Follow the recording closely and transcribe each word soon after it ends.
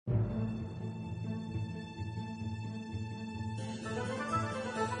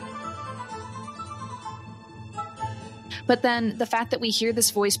But then the fact that we hear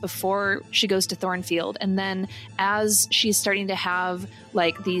this voice before she goes to Thornfield, and then as she's starting to have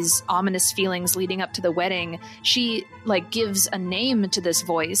like these ominous feelings leading up to the wedding, she like gives a name to this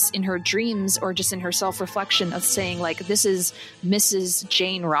voice in her dreams or just in her self-reflection of saying like, this is Mrs.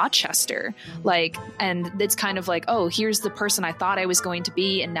 Jane Rochester. Like, and it's kind of like, oh, here's the person I thought I was going to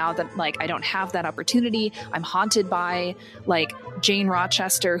be. And now that like, I don't have that opportunity, I'm haunted by like Jane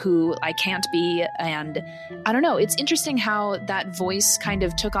Rochester, who I can't be. And I don't know. It's interesting how that voice kind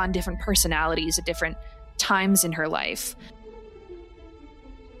of took on different personalities at different times in her life.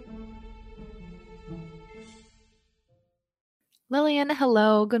 Lillian,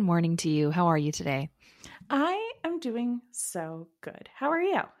 hello. Good morning to you. How are you today? I am doing so good. How are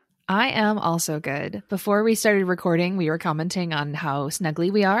you? I am also good. Before we started recording, we were commenting on how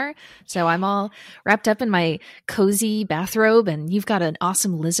snuggly we are. So I'm all wrapped up in my cozy bathrobe, and you've got an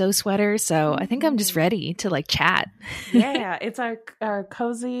awesome Lizzo sweater. So I think I'm just ready to like chat. Yeah, it's our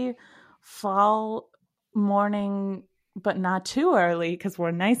cozy fall morning, but not too early because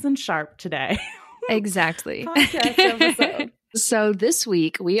we're nice and sharp today. Exactly. Podcast episode. So this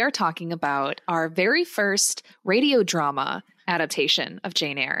week we are talking about our very first radio drama adaptation of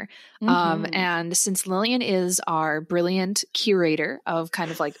Jane Eyre. And since Lillian is our brilliant curator of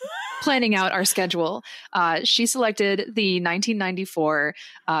kind of like planning out our schedule, she selected the 1994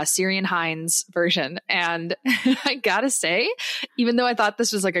 Syrian Hines version. And I gotta say, even though I thought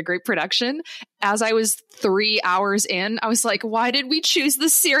this was like a great production, as I was 3 hours in, I was like, why did we choose the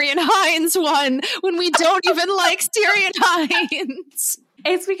Syrian Hines one when we don't even like Syrian Hines?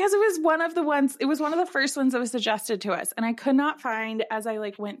 It's because it was one of the first ones that was suggested to us. And I could not find, as I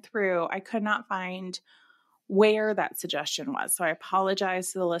like went through, I could not find where that suggestion was. So I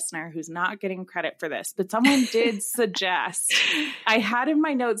apologize to the listener who's not getting credit for this, but someone did suggest. I had in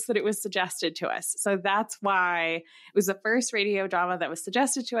my notes that it was suggested to us. So that's why it was the first radio drama that was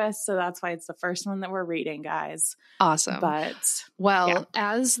suggested to us. So that's why it's the first one that we're reading, guys. Awesome. But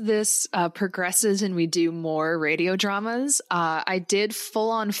as this progresses and we do more radio dramas, I did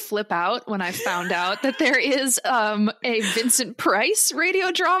full on flip out when I found out that there is a Vincent Price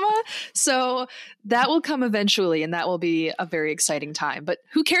radio drama. So that will come eventually, and that will be a very exciting time. But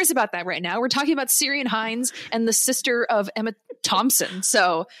who cares about that right now? We're talking about Syrian Hines and the sister of Emma Thompson.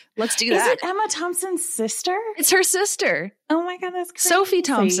 So let's do that. Is it Emma Thompson's sister? It's her sister. Oh my God, that's crazy. Sophie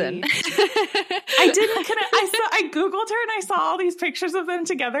Thompson. I didn't connect. I Googled her and I saw all these pictures of them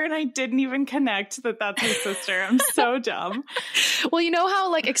together and I didn't even connect that that's her sister. I'm so dumb. Well, you know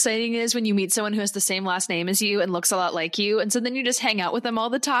how like exciting it is when you meet someone who has the same last name as you and looks a lot like you. And so then you just hang out with them all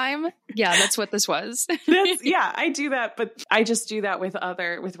the time. Yeah, that's what this was. Yeah, I do that. But I just do that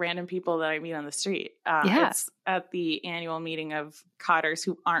with random people that I meet on the street. It's at the annual meeting of Cotters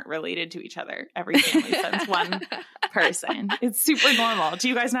who aren't related to each other. Every family sends one person. It's super normal. Do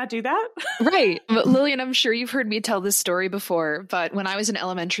you guys not do that? Right. But Lillian, I'm sure you've heard me tell this story before, but when I was in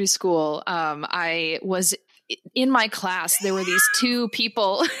elementary school, I was in my class, there were these two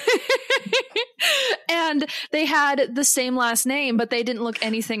people and they had the same last name, but they didn't look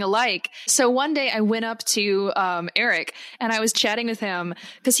anything alike. So one day I went up to Eric and I was chatting with him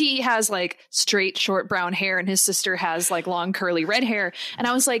because he has like straight, short brown hair and his sister has like long, curly red hair. And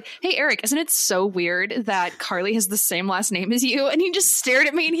I was like, hey, Eric, isn't it so weird that Carly has the same last name as you? And he just stared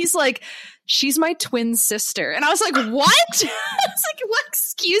at me and he's like, she's my twin sister. And I was like, what? I was like, what?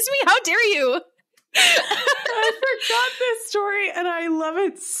 Excuse me? How dare you? I forgot this story and I love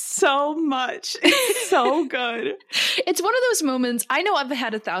it so much. It's so good. It's one of those moments. I know I've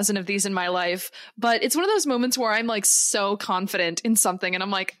had 1,000 of these in my life, but it's one of those moments where I'm like so confident in something and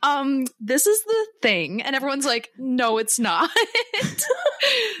I'm like, this is the thing. And everyone's like, no, it's not.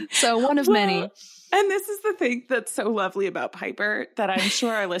 So one of many. And this is the thing that's so lovely about Piper that I'm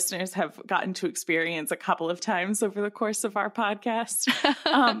sure our listeners have gotten to experience a couple of times over the course of our podcast.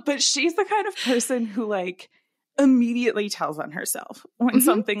 But she's the kind of person who like immediately tells on herself when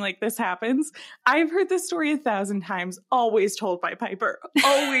something like this happens. I've heard this story 1,000 times, always told by Piper.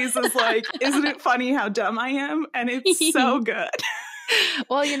 Always is like, isn't it funny how dumb I am? And it's so good.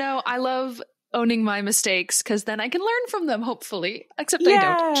 Well, you know, I love owning my mistakes because then I can learn from them, hopefully. Except I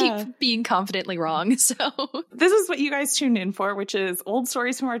don't keep being confidently wrong. So this is what you guys tuned in for, which is old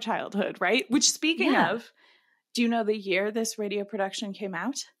stories from our childhood, right? Which, speaking of, do you know the year this radio production came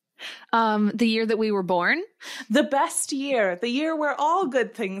out? The year that we were born? The best year. The year where all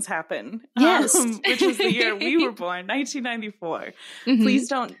good things happen. Yes. Which was the year we were born, 1994. Please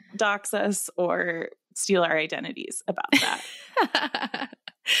don't dox us or steal our identities about that.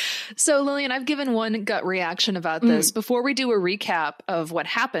 So, Lillian, I've given one gut reaction about this. Before we do a recap of what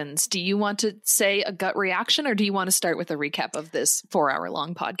happens, do you want to say a gut reaction, or do you want to start with a recap of this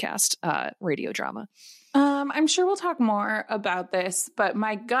 4-hour-long podcast radio drama? I'm sure we'll talk more about this, but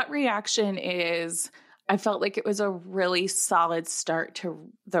my gut reaction is I felt like it was a really solid start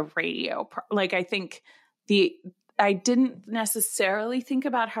to the radio. I think I didn't necessarily think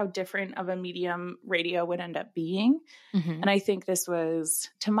about how different of a medium radio would end up being. And I think this was,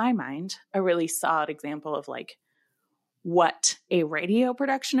 to my mind, a really solid example of like what a radio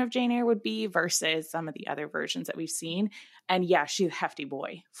production of Jane Eyre would be versus some of the other versions that we've seen. And yeah, she's a hefty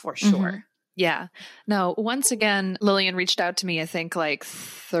boy for sure. Yeah. No, once again, Lillian reached out to me, I think like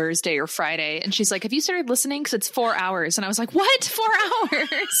Thursday or Friday. And she's like, have you started listening? Because it's 4 hours. And I was like, what? 4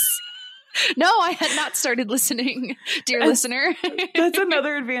 hours? No, I had not started listening, dear listener. That's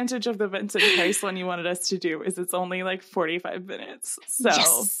another advantage of the Vincent Price one you wanted us to do, is it's only like 45 minutes. So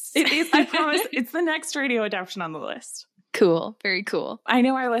it is, I promise, it's the next radio adaptation on the list. Cool. Very cool. I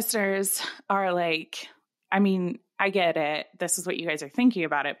know our listeners are like, I mean, I get it. This is what you guys are thinking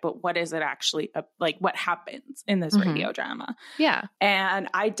about it, but what is it actually like? What happens in this radio drama? Yeah. And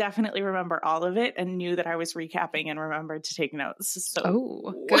I definitely remember all of it and knew that I was recapping and remembered to take notes.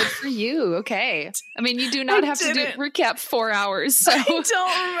 So good for you. Okay. I mean, you do not have to recap 4 hours. So. I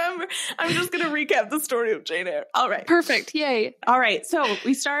don't remember. I'm just going to recap the story of Jane Eyre. All right. Perfect. Yay. All right. So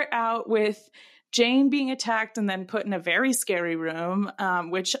we start out with Jane being attacked and then put in a very scary room,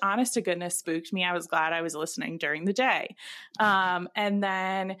 which honest to goodness spooked me. I was glad I was listening during the day. And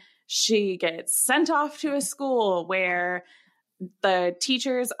then she gets sent off to a school where the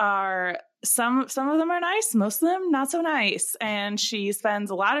teachers are, some of them are nice, most of them not so nice. And she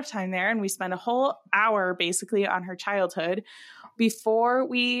spends a lot of time there, and we spend a whole hour basically on her childhood before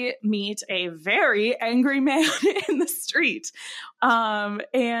we meet a very angry man in the street.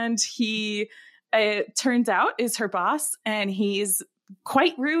 And he, it turns out, is her boss, and he's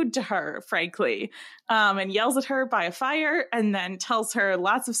quite rude to her, frankly, and yells at her by a fire, and then tells her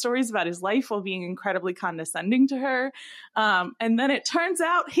lots of stories about his life while being incredibly condescending to her. And then it turns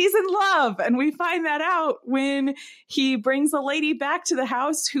out he's in love, and we find that out when he brings a lady back to the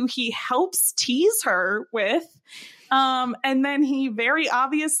house who he helps tease her with. And then he very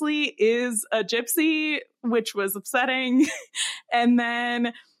obviously is a gypsy, which was upsetting. And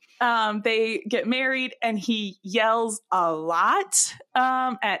then they get married, and he yells a lot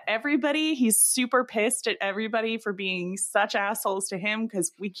at everybody. He's super pissed at everybody for being such assholes to him,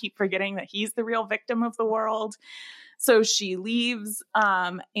 because we keep forgetting that he's the real victim of the world. So she leaves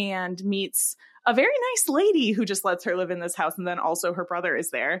and meets a very nice lady who just lets her live in this house. And then also her brother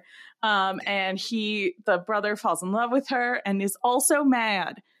is there. And the brother falls in love with her and is also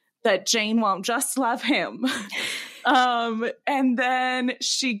mad that Jane won't just love him. And then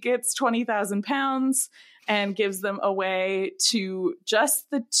she gets 20,000 pounds and gives them away to just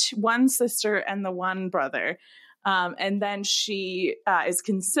the one sister and the one brother. And then she is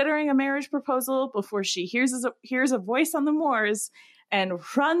considering a marriage proposal before she hears a voice on the moors and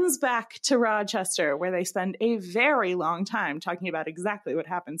runs back to Rochester, where they spend a very long time talking about exactly what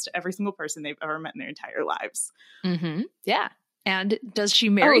happens to every single person they've ever met in their entire lives. Mm-hmm. Yeah. And does she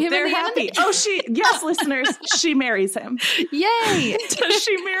marry him? They're in the happy. End? Yes, listeners, she marries him. Yay. Does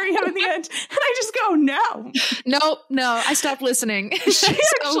she marry him in the end? And I just go, no. No, I stopped listeing.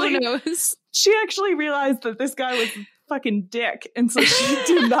 Who knows? She actually realized that this guy was a fucking dick, and so she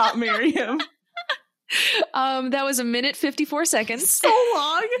did not marry him. That was 1:54 seconds. So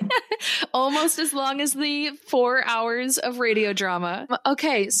long. Almost as long as the 4 hours of radio drama.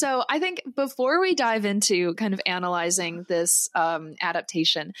 Okay, so I think before we dive into kind of analyzing this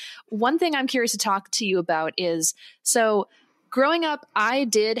adaptation, one thing I'm curious to talk to you about is, so growing up, I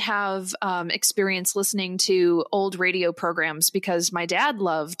did have experience listening to old radio programs because my dad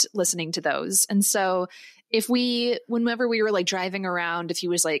loved listening to those. And so whenever we were like driving around, if he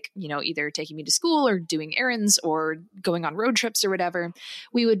was like, either taking me to school or doing errands or going on road trips or whatever,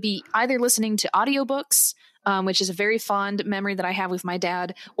 we would be either listening to audiobooks, which is a very fond memory that I have with my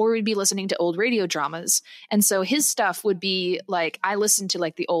dad, or we'd be listening to old radio dramas. And so his stuff would be like, I listened to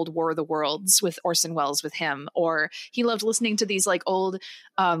like the old War of the Worlds with Orson Welles with him, or he loved listening to these like old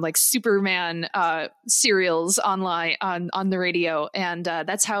like Superman serials online on the radio. And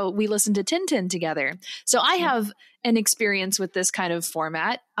that's how we listened to Tintin together. So I have an experience with this kind of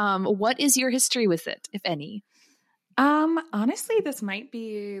format. What is your history with it, if any? Honestly, this might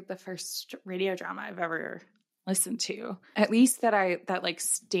be the first radio drama I've ever listened to, at least that like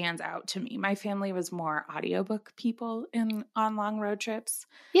stands out to me. My family was more audiobook people on long road trips.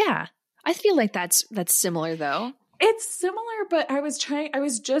 Yeah. I feel like that's similar though. It's similar, but I was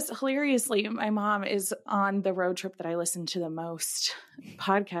just hilariously, my mom is on the road trip that I listen to the most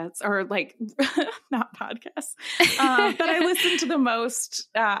podcasts, or like, not podcasts, but I listen to the most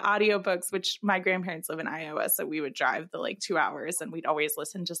audiobooks, which my grandparents live in Iowa. So we would drive the like 2 hours and we'd always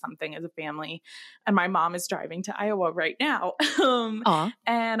listen to something as a family. And my mom is driving to Iowa right now.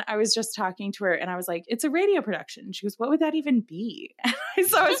 And I was just talking to her and I was like, it's a radio production. She goes, what would that even be?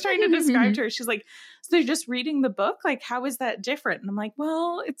 So I was trying to describe to her. She's like, so they're just reading the book? Like, how is that different? And I'm like,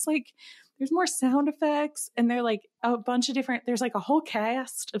 well, it's like, there's more sound effects and they're like a bunch of different, there's like a whole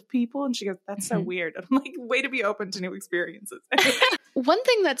cast of people. And she goes, that's so weird. And I'm like, way to be open to new experiences. One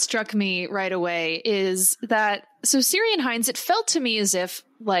thing that struck me right away is that, so Syrian Hines, it felt to me as if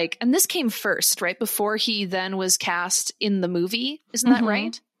like, and this came first, right? Before he then was cast in the movie. Isn't that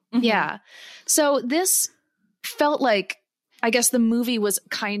right? Yeah. So this felt like, I guess the movie was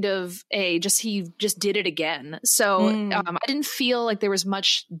kind of he just did it again. So I didn't feel like there was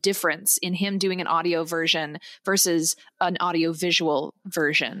much difference in him doing an audio version versus an audio visual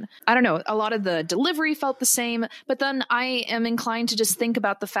version. I don't know. A lot of the delivery felt the same, but then I am inclined to just think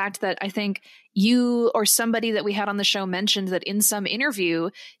about the fact that I think you or somebody that we had on the show mentioned that in some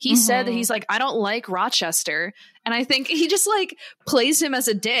interview, he said that he's like, I don't like Rochester. And I think he just like plays him as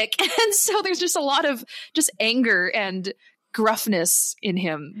a dick. And so there's just a lot of just anger and gruffness in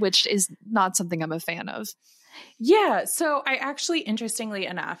him, which is not something I'm a fan of. Yeah. So I actually, interestingly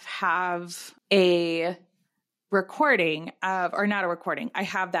enough, have a recording of, or not a recording, I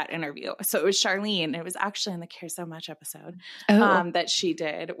have that interview. So it was Charlene. It was actually in the Care So Much episode that she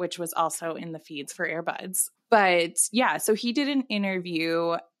did, which was also in the feeds for Eyre Buds. But yeah, so he did an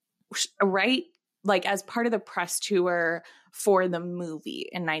interview, right? Like as part of the press tour for the movie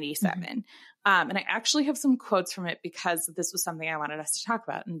in 97. And I actually have some quotes from it because this was something I wanted us to talk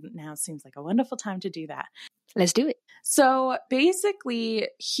about. And now seems like a wonderful time to do that. Let's do it. So basically,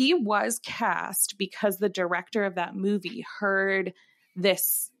 he was cast because the director of that movie heard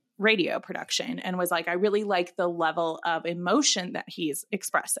this radio production and was like, I really like the level of emotion that he's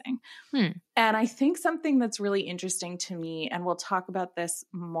expressing. And I think something that's really interesting to me, and we'll talk about this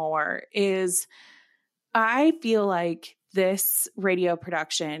more, is I feel like this radio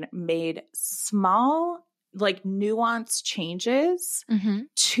production made small, like nuanced changes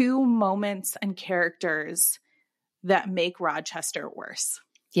to moments and characters that make Rochester worse.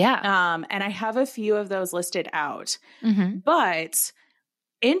 Yeah. And I have a few of those listed out. But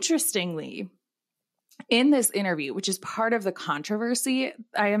interestingly, in this interview, which is part of the controversy,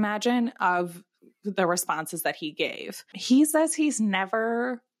 I imagine, of the responses that he gave, he says he's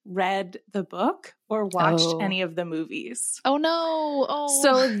never read the book or watched any of the movies. Oh no.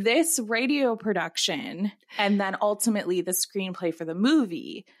 So this radio production and then ultimately the screenplay for the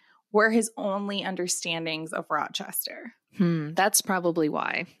movie were his only understandings of Rochester. That's probably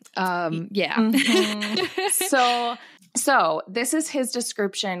why. Yeah. So this is his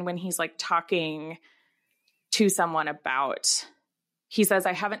description when he's like talking to someone about, he says,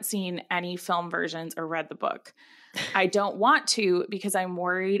 I haven't seen any film versions or read the book. I don't want to because I'm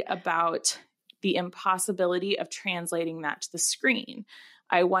worried about the impossibility of translating that to the screen.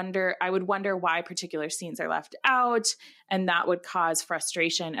 I would wonder why particular scenes are left out, and that would cause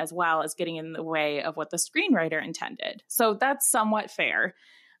frustration as well as getting in the way of what the screenwriter intended. So that's somewhat fair.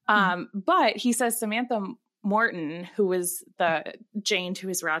 But he says Samantha Morton, who was the Jane to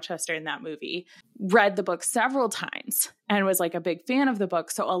his Rochester in that movie, read the book several times and was like a big fan of the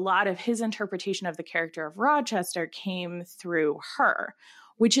book. So a lot of his interpretation of the character of Rochester came through her,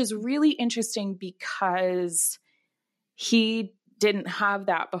 which is really interesting because he didn't have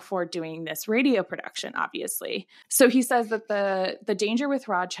that before doing this radio production, obviously. So he says that the danger with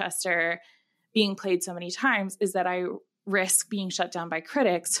Rochester being played so many times is that I risk being shut down by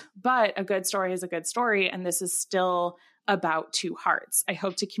critics, but a good story is a good story. And this is still about two hearts. I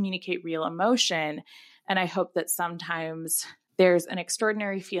hope to communicate real emotion. And I hope that sometimes there's an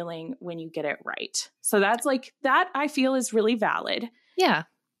extraordinary feeling when you get it right. So that's like, that I feel is really valid. Yeah.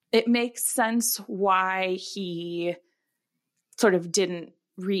 It makes sense why he sort of didn't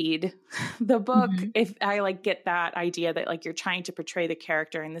read the book. If I like get that idea that like you're trying to portray the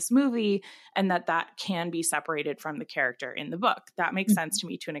character in this movie and that can be separated from the character in the book. That makes sense to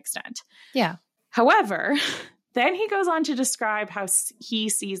me to an extent. Yeah. However, then he goes on to describe how he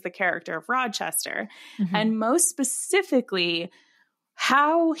sees the character of Rochester and most specifically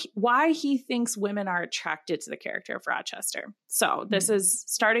why he thinks women are attracted to the character of Rochester. So this is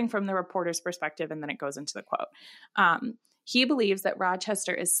starting from the reporter's perspective and then it goes into the quote. He believes that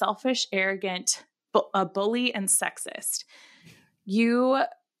Rochester is selfish, arrogant, a bully, and sexist. You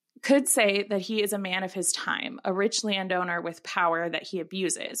could say that he is a man of his time, a rich landowner with power that he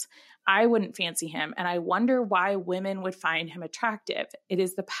abuses. I wouldn't fancy him, and I wonder why women would find him attractive. It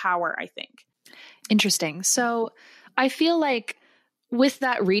is the power, I think. Interesting. So I feel like with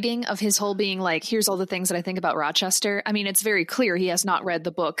that reading of his whole being like, here's all the things that I think about Rochester, I mean, it's very clear he has not read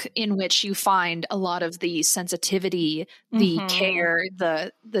the book in which you find a lot of the sensitivity, the care,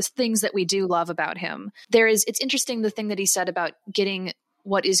 the things that we do love about him. It's interesting the thing that he said about getting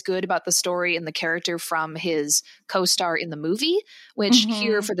what is good about the story and the character from his co-star in the movie, which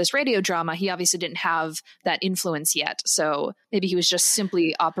here for this radio drama, he obviously didn't have that influence yet. So maybe he was just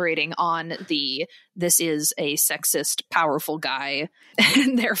simply operating on this is a sexist, powerful guy,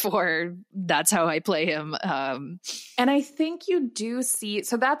 and therefore that's how I play him. And I think you do see,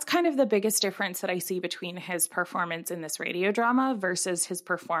 so that's kind of the biggest difference that I see between his performance in this radio drama versus his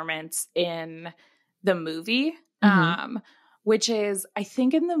performance in the movie. Which is, I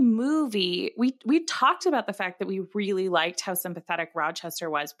think in the movie, we talked about the fact that we really liked how sympathetic Rochester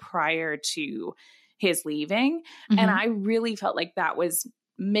was prior to his leaving. And I really felt like that was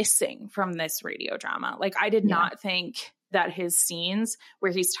missing from this radio drama. Like, I did not think that his scenes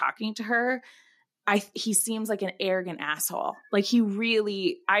where he's talking to her, he seems like an arrogant asshole. Like, I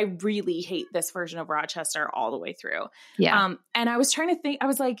really hate this version of Rochester all the way through. Yeah. And I was trying to think, I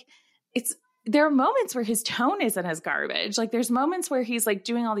was like, there are moments where his tone isn't as garbage. Like, there's moments where he's like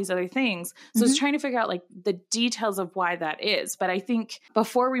doing all these other things. So I was trying to figure out like the details of why that is. But I think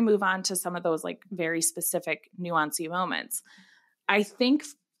before we move on to some of those like very specific nuancey moments, I think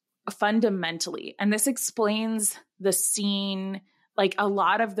fundamentally, and this explains the scene, like a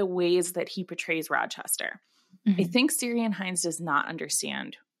lot of the ways that he portrays Rochester. I think Ciarán Hinds does not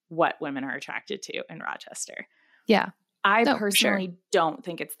understand what women are attracted to in Rochester. Yeah. I personally don't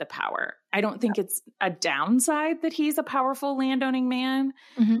think it's the power. I don't think it's a downside that he's a powerful landowning man,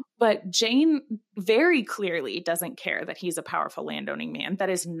 but Jane very clearly doesn't care that he's a powerful landowning man.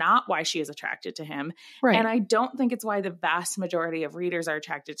 That is not why she is attracted to him. Right. And I don't think it's why the vast majority of readers are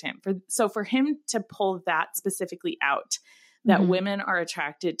attracted to him. So for him to pull that specifically out, that women are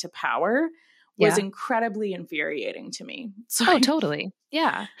attracted to power, was incredibly infuriating to me. So totally.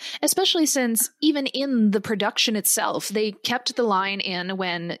 Yeah. Especially since even in the production itself, they kept the line in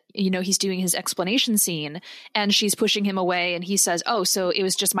when, he's doing his explanation scene and she's pushing him away and he says, oh, so it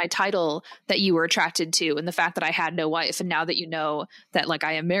was just my title that you were attracted to and the fact that I had no wife. And now that you know that like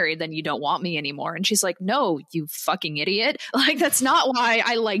I am married, then you don't want me anymore. And she's like, no, you fucking idiot. Like, that's not why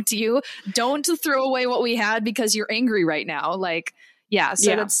I liked you. Don't throw away what we had because you're angry right now. Like,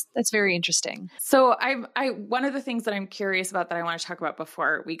 that's very interesting. So I one of the things that I'm curious about that I want to talk about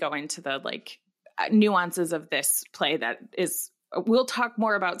before we go into the like nuances of this play we'll talk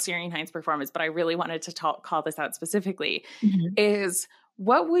more about Ciarán Hinds' performance, but I really wanted to call this out specifically is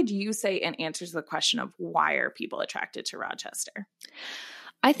what would you say in answer to the question of why are people attracted to Rochester?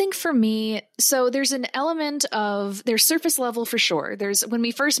 I think for me, so there's an element of there's surface level for sure. There's when we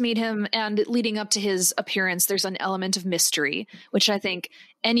first meet him and leading up to his appearance, there's an element of mystery, which I think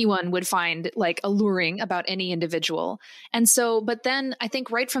anyone would find like alluring about any individual. And so, but then I think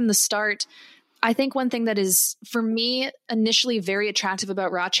right from the start, I think one thing that is for me initially very attractive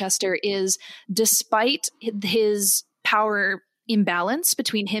about Rochester is despite his power imbalance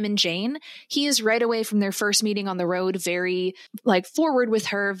between him and Jane, he is right away from their first meeting on the road very like forward with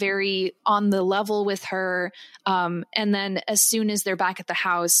her, very on the level with her, and then as soon as they're back at the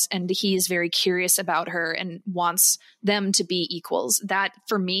house and he is very curious about her and wants them to be equals, that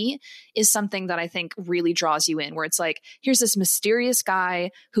for me is something that I think really draws you in, where it's like, here's this mysterious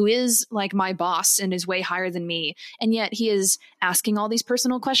guy who is like my boss and is way higher than me, and yet he is asking all these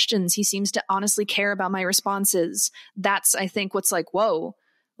personal questions. He seems to honestly care about my responses. That's, I think, what's like, whoa,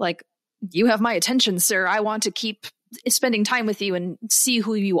 like, you have my attention, sir. I want to keep spending time with you and see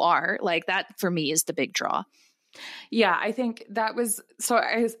who you are. Like, that for me is the big draw. Yeah, I think that was,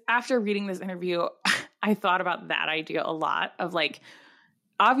 after reading this interview, I thought about that idea a lot of like,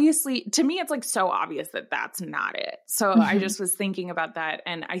 obviously, to me, it's like so obvious that that's not it. So I just was thinking about that.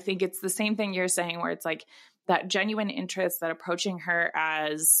 And I think it's the same thing you're saying, where it's like that genuine interest, that approaching her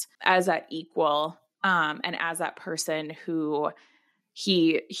as that equal, and as that person who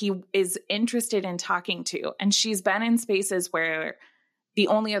he is interested in talking to. And she's been in spaces where the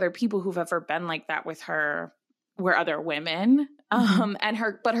only other people who've ever been like that with her were other women, and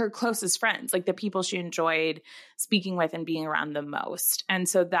her closest friends, like the people she enjoyed speaking with and being around the most. And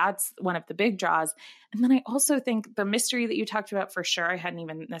so that's one of the big draws. And then I also think the mystery that you talked about, for sure, I hadn't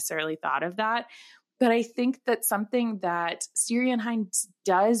even necessarily thought of that. But I think that something that Ciarán Hinds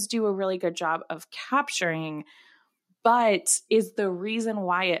does do a really good job of capturing but is the reason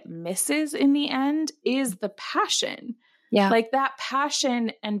why it misses in the end is the passion. Yeah. Like that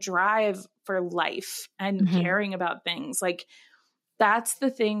passion and drive for life and caring about things. Like that's the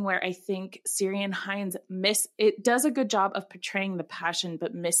thing where I think Ciarán Hinds it does a good job of portraying the passion,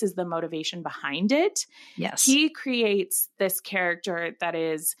 but misses the motivation behind it. Yes. He creates this character that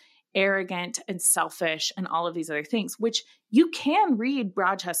is arrogant and selfish and all of these other things, which you can read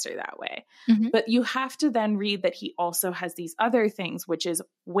Rochester that way. But you have to then read that he also has these other things, which is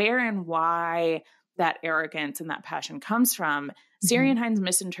where and why that arrogance and that passion comes from. Ciarán Hinds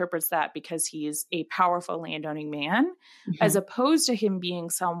misinterprets that because he's a powerful landowning man, as opposed to him being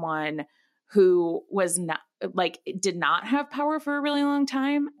someone who was not did not have power for a really long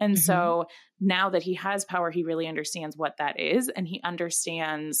time. And so now that he has power, he really understands what that is. And he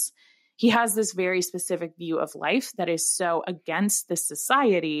has this very specific view of life that is so against this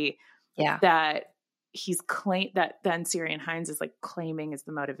society that that then Ciarán Hinds is like claiming is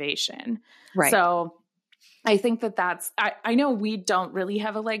the motivation. Right. So I think that's, I know we don't really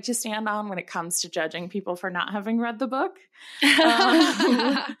have a leg to stand on when it comes to judging people for not having read the book. But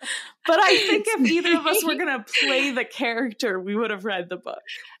I think if either of us were going to play the character, we would have read the book.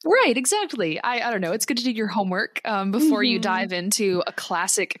 Right, exactly. I don't know. It's good to do your homework before you dive into a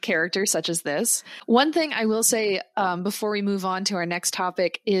classic character such as this. One thing I will say before we move on to our next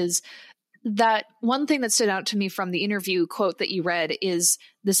topic is that one thing that stood out to me from the interview quote that you read is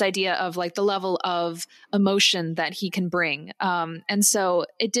this idea of like the level of emotion that he can bring. And so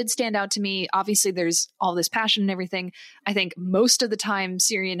it did stand out to me. Obviously, there's all this passion and everything. I think most of the time,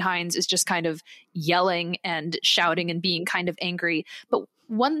 Ciarán Hinds is just kind of yelling and shouting and being kind of angry. But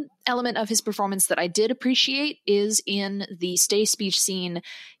one element of his performance that I did appreciate is in the stay speech scene.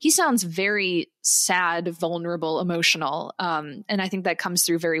 He sounds very sad, vulnerable, emotional. And I think that comes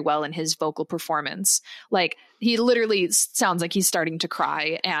through very well in his vocal performance. Like he literally sounds like he's starting to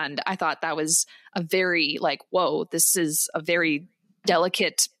cry. And I thought that was a very like, whoa, this is a very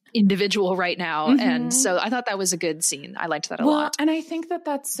delicate individual right now. And so I thought that was a good scene. I liked that a lot. And I think that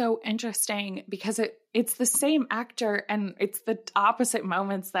that's so interesting because it's the same actor and it's the opposite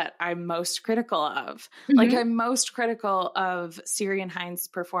moments that I'm most critical of. Like I'm most critical of Ciarán Hinds'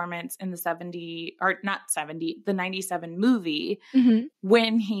 performance in the 97 movie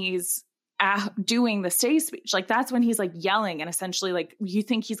when he's doing the stage speech. Like that's when he's like yelling and essentially like you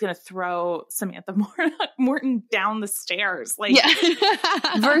think he's going to throw Samantha Morton down the stairs. Like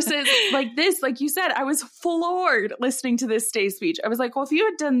versus like this, like you said, I was floored listening to this stage speech. I was like, well, if you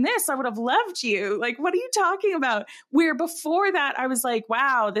had done this, I would have loved you. Like, what are you talking about? Where before that, I was like,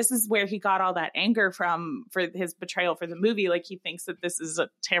 wow, this is where he got all that anger from for his betrayal for the movie. Like he thinks that this is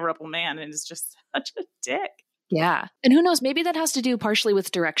a terrible man and is just such a dick. Yeah. And who knows, maybe that has to do partially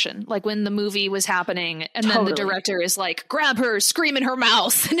with direction. Like when the movie was happening and then the director is like, grab her, scream in her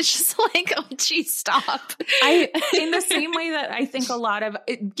mouth. And it's just like, oh, geez, stop. In the same way that I think a lot of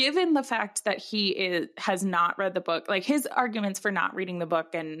it, given the fact that he has not read the book, like his arguments for not reading the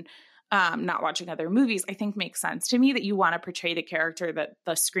book and not watching other movies, I think makes sense to me that you want to portray the character that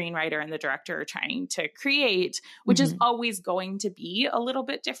the screenwriter and the director are trying to create, which is always going to be a little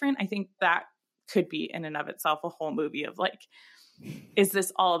bit different. I think that could be in and of itself a whole movie of like, is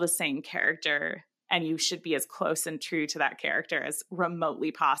this all the same character? And you should be as close and true to that character as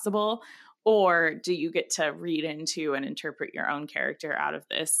remotely possible. Or do you get to read into and interpret your own character out of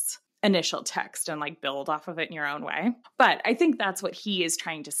this initial text and like build off of it in your own way? But I think that's what he is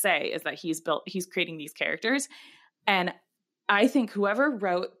trying to say is that he's creating these characters. And I think whoever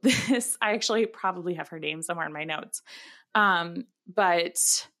wrote this, I actually probably have her name somewhere in my notes.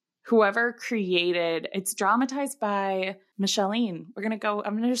 But whoever created, it's dramatized by Micheline. I'm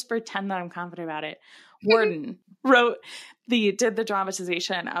going to just pretend that I'm confident about it. Worden did the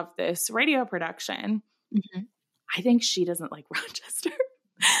dramatization of this radio production. I think she doesn't like Rochester.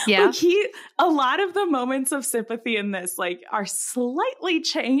 Yeah. Like a lot of the moments of sympathy in this like are slightly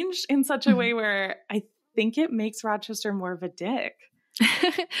changed in such a way where I think it makes Rochester more of a dick.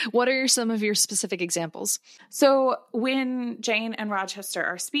 What are some of your specific examples? So when Jane and Rochester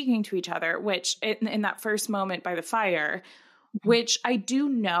are speaking to each other, which in that first moment by the fire, which I do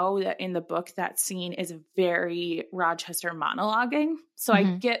know that in the book, that scene is very Rochester monologuing. So I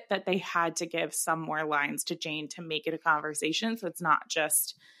get that they had to give some more lines to Jane to make it a conversation. So it's not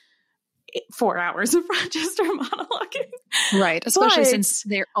just 4 hours of Rochester monologuing. Right. Especially since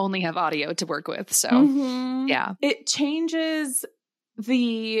they only have audio to work with. So yeah, it changes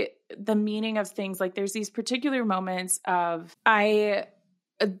the meaning of things. Like there's these particular moments of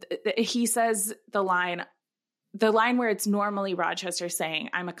he says the line, the line where it's normally Rochester saying,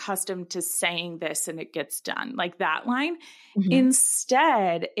 I'm accustomed to saying this and it gets done, like that line. Mm-hmm.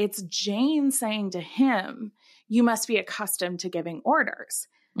 Instead, it's Jane saying to him, you must be accustomed to giving orders.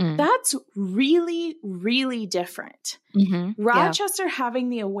 That's really, really different. Mm-hmm. Rochester having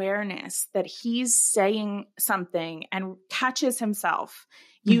the awareness that he's saying something and catches himself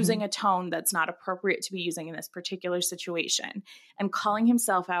using a tone that's not appropriate to be using in this particular situation and calling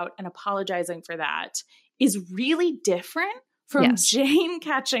himself out and apologizing for that is really different from Jane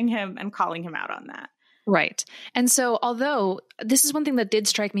catching him and calling him out on that. Right. And so, although this is one thing that did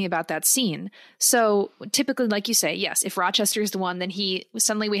strike me about that scene. So typically, like you say, yes, if Rochester is the one, then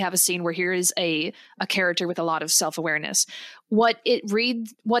suddenly we have a scene where here is a character with a lot of self-awareness. What it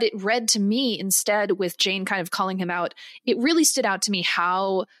read to me instead, with Jane kind of calling him out, it really stood out to me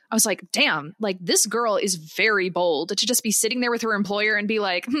how I was like, damn, like this girl is very bold to just be sitting there with her employer and be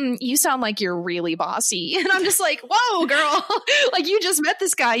like, you sound like you're really bossy. And I'm just like, whoa, girl, like you just met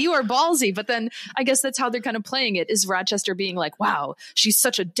this guy, you are ballsy. But then I guess that's how they're kind of playing it, is Rochester being like, wow, she's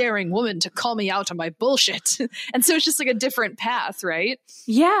such a daring woman to call me out on my bullshit. And so it's just like a different path, right?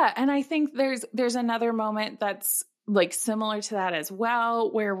 Yeah. And I think there's another moment that's like similar to that as well,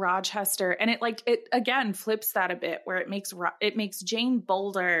 where Rochester, and it again flips that a bit, where it makes Jane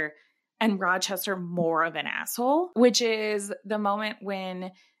bolder and Rochester more of an asshole, which is the moment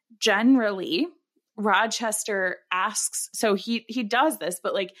when generally Rochester asks, so he does this,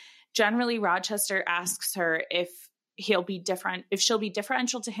 but like generally Rochester asks her if she'll be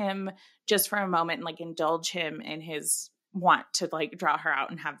differential to him just for a moment and like indulge him in his want to like draw her out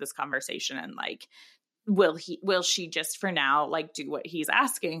and have this conversation, and like will she just for now like do what he's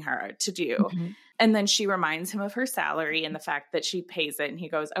asking her to do. Mm-hmm. And then she reminds him of her salary and the fact that she pays it, and he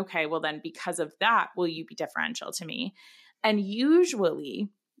goes, okay, well then because of that will you be differential to me? And usually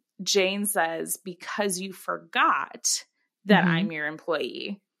Jane says, because you forgot that I'm your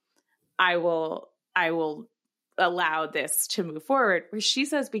employee, I will allow this to move forward. Where she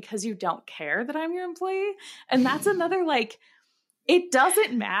says, because you don't care that I'm your employee. And that's another, like, it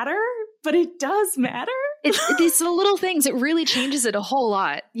doesn't matter, but it does matter. It's these little things. It really changes it a whole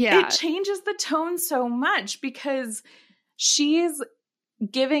lot. Yeah. It changes the tone so much because she's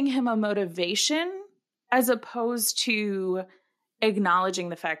giving him a motivation as opposed to acknowledging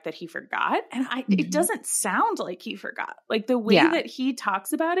the fact that he forgot. And it doesn't sound like he forgot. Like the way that he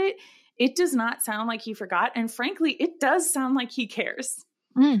talks about it, it does not sound like he forgot. And frankly, it does sound like he cares.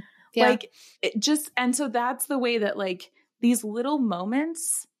 Yeah. Like it just, and so that's the way that like these little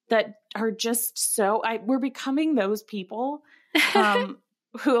moments that are just so, we're becoming those people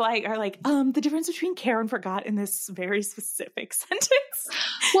who like are like, the difference between care and forgot in this very specific sentence.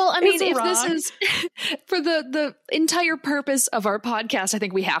 Well, I mean, if this is for the entire purpose of our podcast, I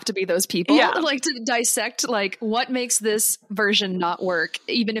think we have to be those people, like to dissect like what makes this version not work,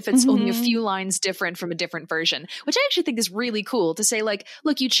 even if it's only a few lines different from a different version, which I actually think is really cool to say like,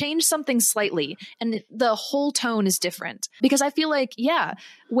 look, you changed something slightly and the whole tone is different. Because I feel like,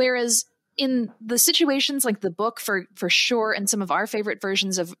 whereas in the situations like the book for sure, and some of our favorite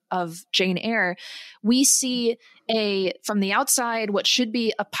versions of Jane Eyre, we see from the outside, what should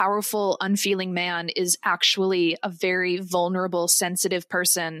be a powerful, unfeeling man is actually a very vulnerable, sensitive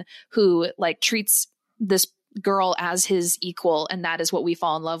person who like treats this girl as his equal, and that is what we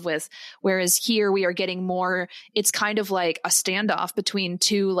fall in love with. Whereas here we are getting more, it's kind of like a standoff between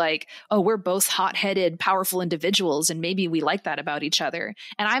two, like, oh, we're both hot-headed, powerful individuals, and maybe we like that about each other.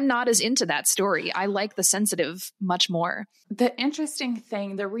 And I'm not as into that story. I like the sensitive much more. The interesting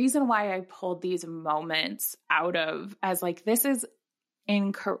thing, the reason why I pulled these moments out of as like, this is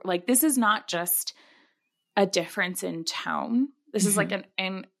this is not just a difference in tone. This is like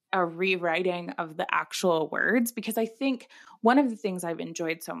a rewriting of the actual words, because I think one of the things I've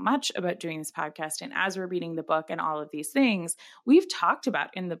enjoyed so much about doing this podcast, and as we're reading the book and all of these things, we've talked about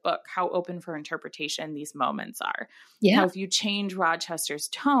in the book how open for interpretation these moments are. Yeah. How if you change Rochester's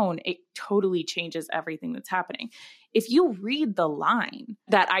tone, it totally changes everything that's happening. If you read the line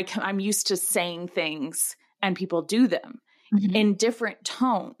that I'm used to saying things and people do them, in different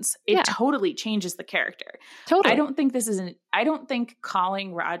tones, it totally changes the character. Totally. I don't think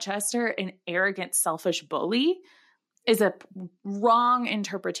calling Rochester an arrogant, selfish bully is a wrong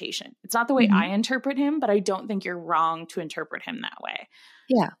interpretation. It's not the way I interpret him, but I don't think you're wrong to interpret him that way.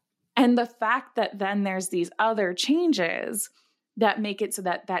 Yeah. And the fact that then there's these other changes that make it so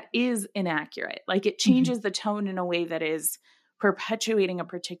that that is inaccurate. Like it changes the tone in a way that is perpetuating a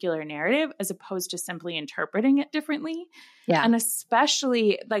particular narrative as opposed to simply interpreting it differently. Yeah. And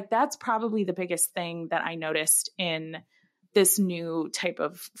especially like that's probably the biggest thing that I noticed in this new type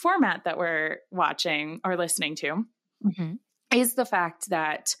of format that we're watching or listening to is the fact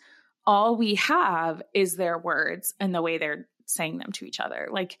that all we have is their words and the way they're saying them to each other.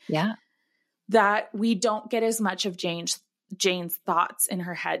 Like, that we don't get as much of Jane's thoughts in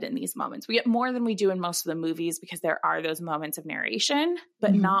her head in these moments. We get more than we do in most of the movies because there are those moments of narration,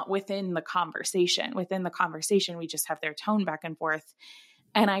 but not within the conversation. Within the conversation, we just have their tone back and forth.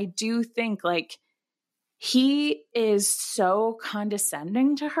 And I do think like he is so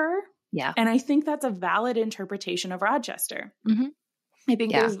condescending to her. Yeah. And I think that's a valid interpretation of Rochester. I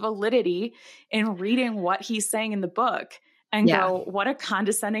think there's validity in reading what he's saying in the book and go, what a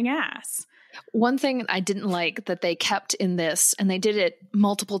condescending ass. One thing I didn't like that they kept in this, and they did it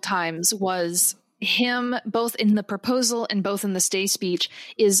multiple times, was him, both in the proposal and both in the stay speech,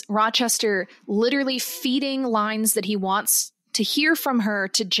 is Rochester literally feeding lines that he wants to hear from her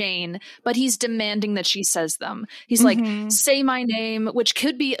to Jane, but he's demanding that she says them. He's like, say my name, which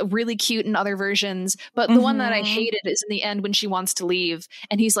could be really cute in other versions, but the one that I hated is in the end when she wants to leave.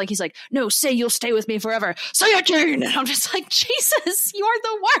 And he's like, no, say you'll stay with me forever. Say it, Jane. And I'm just like, Jesus, you're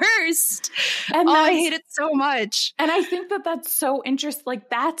the worst. And I hate it so much. And I think that that's so interesting. Like,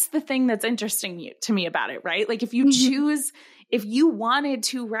 that's the thing that's interesting to me about it, right? Like, if you choose, if you wanted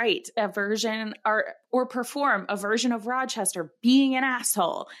to write a version or perform a version of Rochester being an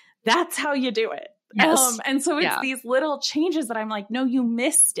asshole, that's how you do it. Yes. And so it's these little changes that I'm like, no, you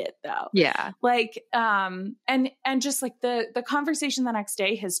missed it though. Yeah. Like, and just like the conversation the next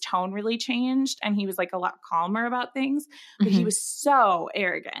day, his tone really changed and he was like a lot calmer about things, but he was so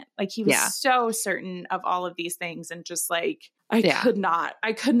arrogant. Like he was so certain of all of these things. And just like, I could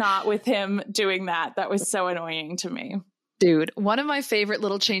not with him doing that. That was so annoying to me. Dude, one of my favorite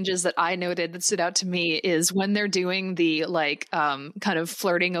little changes that I noted that stood out to me is when they're doing the like kind of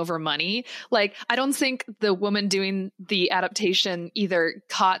flirting over money. Like, I don't think the woman doing the adaptation either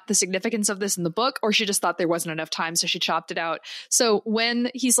caught the significance of this in the book or she just thought there wasn't enough time, so she chopped it out. So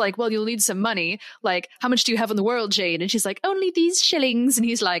when he's like, well, you'll need some money. Like, how much do you have in the world, Jane? And she's like, only these shillings. And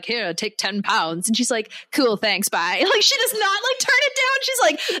he's like, here, take 10 pounds. And she's like, cool, thanks, bye. Like, she does not like turn it down. She's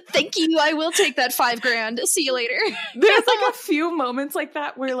like, thank you, I will take that $5,000. See you later. There's like a few moments like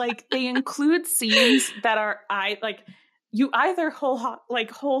that where like they include scenes that are you either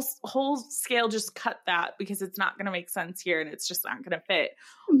whole scale just cut that because it's not going to make sense here and it's just not going to fit,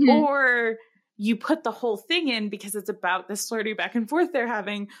 or you put the whole thing in because it's about this flirty back and forth they're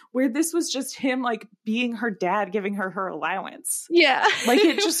having, where this was just him like being her dad, giving her allowance. Yeah, like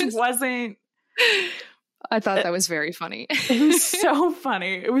it just wasn't. I thought that was very funny. It was so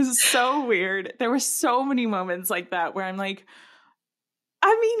funny. It was so weird. There were so many moments like that where I'm like,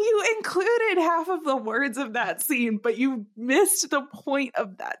 I mean, you included half of the words of that scene, but you missed the point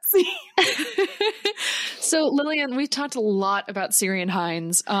of that scene. So, Lillian, we've talked a lot about Syrian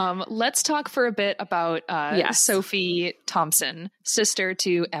Hines. Let's talk for a bit about Sophie Thompson, sister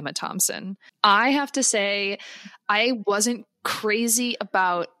to Emma Thompson. I have to say, I wasn't crazy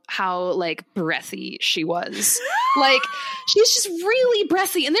about how like breathy she was. Like, she's just really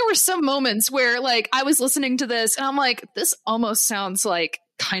breathy. And there were some moments where like I was listening to this and I'm like, this almost sounds like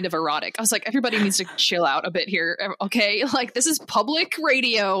kind of erotic. I was like, everybody needs to chill out a bit here. Okay. Like, this is public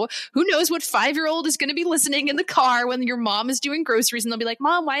radio. Who knows what 5-year-old is going to be listening in the car when your mom is doing groceries and they'll be like,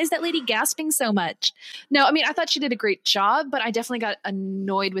 Mom, why is that lady gasping so much? No, I mean, I thought she did a great job, but I definitely got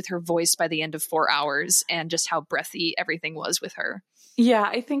annoyed with her voice by the end of 4 hours and just how breathy everything was with her. Yeah,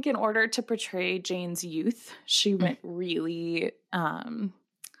 I think in order to portray Jane's youth, she went really high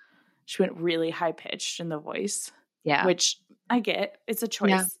pitched in the voice. Yeah. Which I get. It's a choice.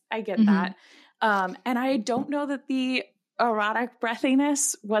 Yeah. I get that. And I don't know that the erotic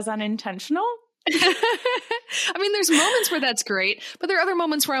breathiness was unintentional. I mean, there's moments where that's great, but there are other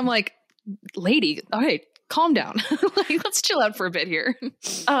moments where I'm like, lady, all right, calm down. Like, let's chill out for a bit here.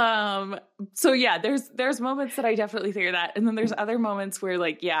 So yeah, there's moments that I definitely hear that. And then there's other moments where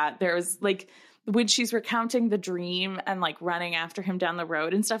like, yeah, there's like when she's recounting the dream and like running after him down the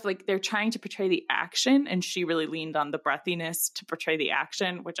road and stuff, like they're trying to portray the action and she really leaned on the breathiness to portray the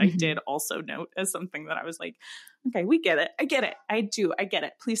action, which I did also note as something that I was like, okay, we get it. I get it. I get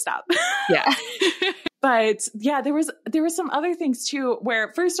it. Please stop. Yeah. But yeah, there was some other things too,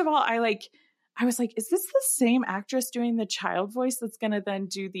 where first of all, I was like, is this the same actress doing the child voice that's going to then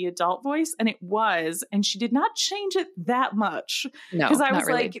do the adult voice? And it was, and she did not change it that much. No, because I was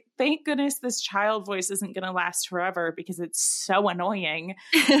really. Like, thank goodness this child voice isn't going to last forever because it's so annoying.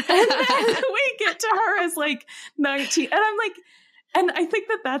 And then we get to her as like 19. And I'm like, and I think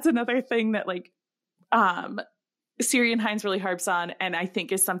that that's another thing that like, Syrian Hines really harps on. And I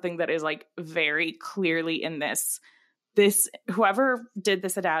think is something that is like very clearly in this whoever did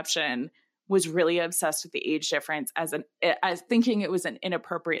this adaptation was really obsessed with the age difference as thinking it was an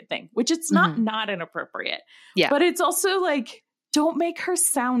inappropriate thing, which it's not inappropriate. Yeah. But it's also like, don't make her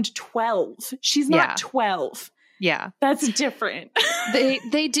sound 12. She's not 12. Yeah. That's different.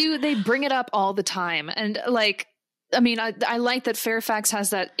 They bring it up all the time. And like, I mean, I like that Fairfax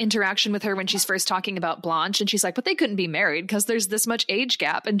has that interaction with her when she's first talking about Blanche, and she's like, but they couldn't be married because there's this much age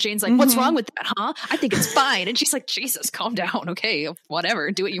gap. And Jane's like, what's wrong with that, huh? I think it's fine. And she's like, Jesus, calm down. Okay,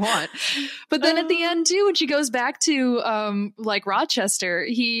 whatever, do what you want. But then at the end too, when she goes back to like Rochester,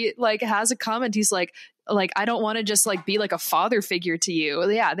 he like has a comment. He's like, I don't want to just like be like a father figure to you.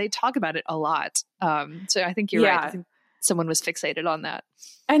 Yeah, they talk about it a lot. So I think you're right. I think someone was fixated on that.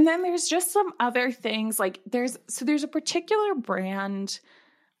 And then there's just some other things like there's a particular brand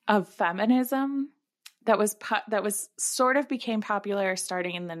of feminism that was sort of became popular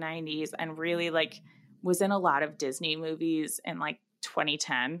starting in the 90s and really like was in a lot of Disney movies in like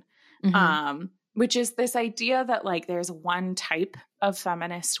 2010, which is this idea that like there's one type of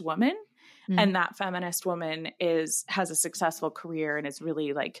feminist woman and that feminist woman has a successful career and is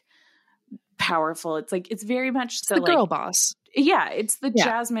really like powerful. It's like, it's very much the girl boss. Yeah. It's the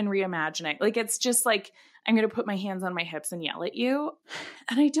Jasmine reimagining. Like, it's just like, I'm going to put my hands on my hips and yell at you.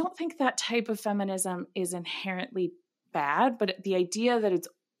 And I don't think that type of feminism is inherently bad, but the idea that it's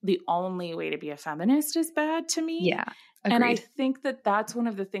the only way to be a feminist is bad to me. Yeah. Agreed. And I think that that's one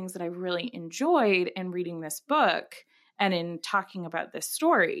of the things that I really enjoyed in reading this book and in talking about this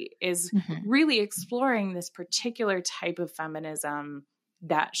story is really exploring this particular type of feminism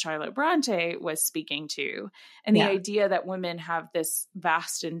that Charlotte Bronte was speaking to. And the idea that women have this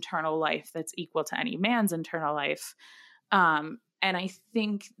vast internal life that's equal to any man's internal life. And I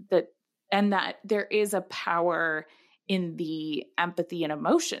think that there is a power in the empathy and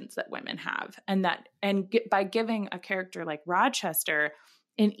emotions that women have. By giving a character like Rochester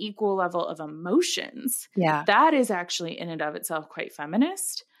an equal level of emotions, that is actually in and of itself quite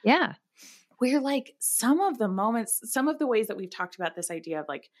feminist. Yeah. Where like some of the ways that we've talked about this idea of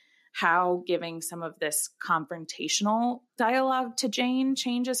like how giving some of this confrontational dialogue to Jane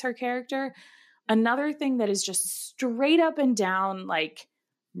changes her character. Another thing that is just straight up and down, like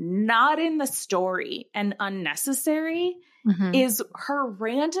not in the story and unnecessary is her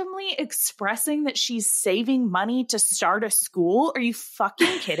randomly expressing that she's saving money to start a school. Are you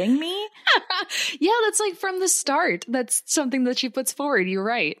fucking kidding me? Yeah, that's like from the start. That's something that she puts forward. You're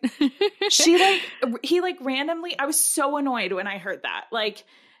right. He randomly, I was so annoyed when I heard that. Like,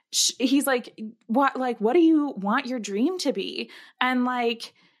 he's like, what do you want your dream to be? And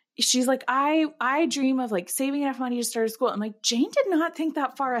like, she's like, I dream of like saving enough money to start a school. I'm like, Jane did not think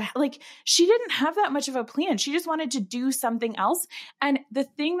that far ahead. Like, she didn't have that much of a plan. She just wanted to do something else. And the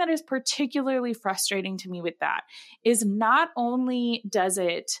thing that is particularly frustrating to me with that is not only does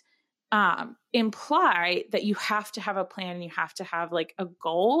it imply that you have to have a plan and you have to have like a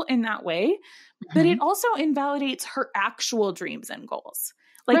goal in that way, but it also invalidates her actual dreams and goals.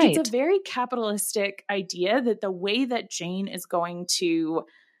 Like, it's a very capitalistic idea that the way that Jane is going to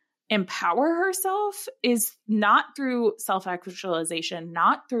empower herself is not through self-actualization,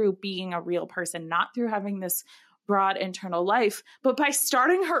 not through being a real person, not through having this broad internal life, but by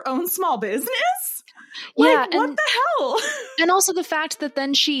starting her own small business. Like, what the hell? And also the fact that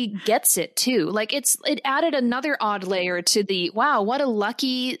then she gets it too. Like, it added another odd layer to the, wow, what a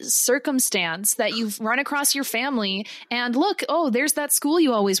lucky circumstance that you've run across your family and look, oh, there's that school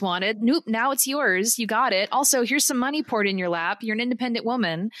you always wanted. Nope, now it's yours. You got it. Also, here's some money poured in your lap. You're an independent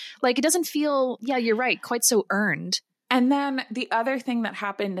woman. Like, it doesn't feel, yeah, you're right, quite so earned. And then the other thing that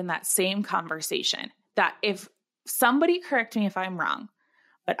happened in that same conversation, that if somebody correct me if I'm wrong,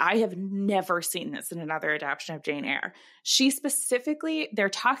 but I have never seen this in another adaptation of Jane Eyre. They're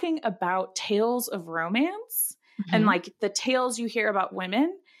talking about tales of romance and like the tales you hear about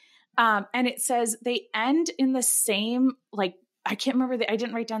women. And it says they end in the same, like, I can't remember I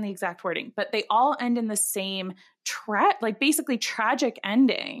didn't write down the exact wording, but they all end in the same basically tragic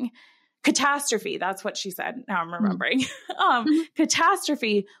ending. Catastrophe. That's what she said. Now I'm remembering.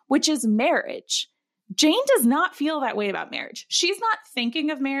 Catastrophe, which is marriage. Jane does not feel that way about marriage. She's not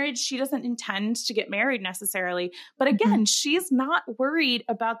thinking of marriage. She doesn't intend to get married necessarily. But again, she's not worried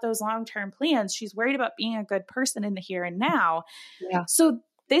about those long-term plans. She's worried about being a good person in the here and now. Yeah. So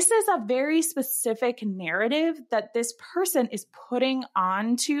this is a very specific narrative that this person is putting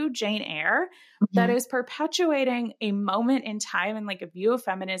onto Jane Eyre that is perpetuating a moment in time and like a view of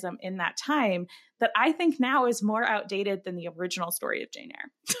feminism in that time that I think now is more outdated than the original story of Jane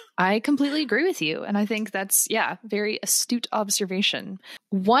Eyre. I completely agree with you. And I think that's, very astute observation.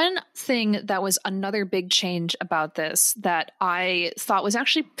 One thing that was another big change about this that I thought was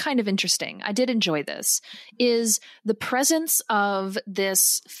actually kind of interesting, I did enjoy this, is the presence of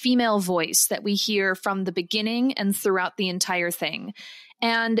this female voice that we hear from the beginning and throughout the entire thing.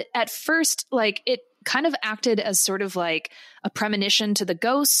 And at first, like, it kind of acted as sort of like a premonition to the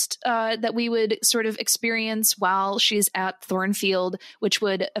ghost that we would sort of experience while she's at Thornfield, which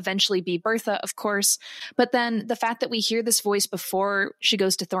would eventually be Bertha, of course. But then the fact that we hear this voice before she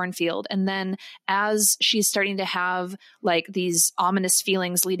goes to Thornfield, and then as she's starting to have like these ominous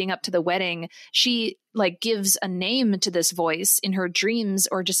feelings leading up to the wedding, she like gives a name to this voice in her dreams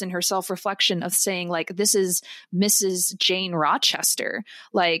or just in her self-reflection of saying like, this is Mrs. Jane Rochester.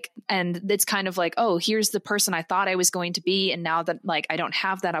 Like, and it's kind of like, oh, here's the person I thought I was going to be. And now that like, I don't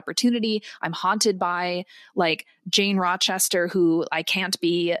have that opportunity, I'm haunted by like Jane Rochester, who I can't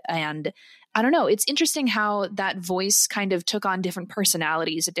be. And I don't know. It's interesting how that voice kind of took on different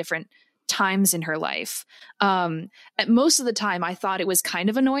personalities at different times in her life. At most of the time I thought it was kind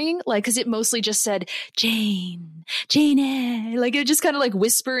of annoying, like, because it mostly just said Jane Eyre, like it would just kind of like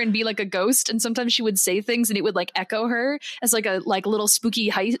whisper and be like a ghost, and sometimes she would say things and it would like echo her as like a like little spooky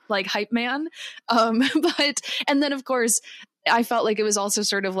hype man. But and then of course I felt like it was also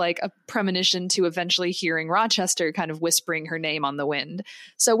sort of like a premonition to eventually hearing Rochester kind of whispering her name on the wind.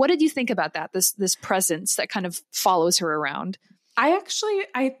 So what did you think about that, this presence that kind of follows her around? I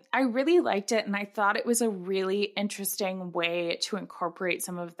really liked it, and I thought it was a really interesting way to incorporate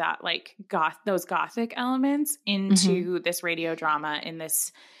some of that like those gothic elements into this radio drama in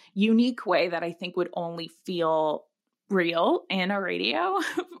this unique way that I think would only feel real in a radio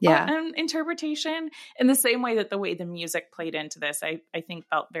interpretation, in the same way that the way the music played into this, I think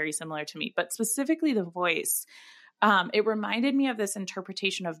felt very similar to me, but specifically the voice. It reminded me of this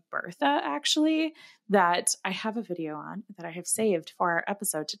interpretation of Bertha, actually, that I have a video on that I have saved for our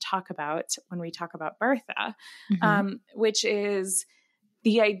episode to talk about when we talk about Bertha, which is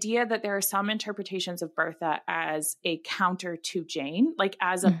the idea that there are some interpretations of Bertha as a counter to Jane, like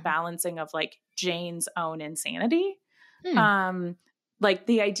as a balancing of like Jane's own insanity. Like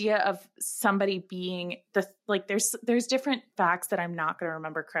the idea of somebody being there's different facts that I'm not going to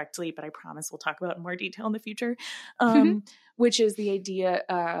remember correctly, but I promise we'll talk about in more detail in the future. Which is the idea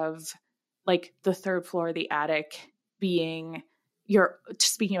of like the third floor, the attic being, you're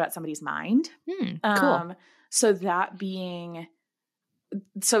speaking about somebody's mind. Cool. So that being,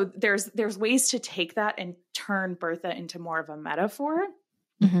 so there's ways to take that and turn Bertha into more of a metaphor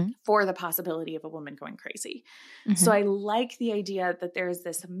for the possibility of a woman going crazy. So I like the idea that there's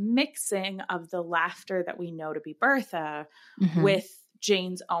this mixing of the laughter that we know to be Bertha with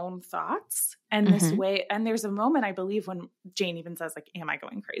Jane's own thoughts and this way. And there's a moment, I believe, when Jane even says like, am I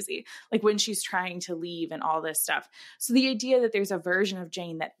going crazy? Like when she's trying to leave and all this stuff. So the idea that there's a version of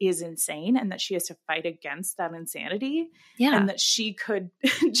Jane that is insane and that she has to fight against that insanity and that she could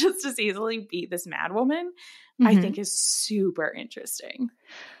just as easily be this mad woman, I think is super interesting.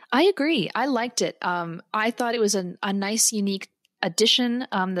 I agree. I liked it. I thought it was a nice, unique addition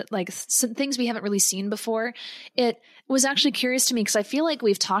that like some things we haven't really seen before. It was actually curious to me because I feel like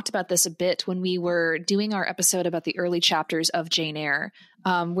we've talked about this a bit when we were doing our episode about the early chapters of Jane Eyre,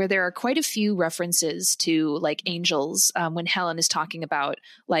 where there are quite a few references to like angels when Helen is talking about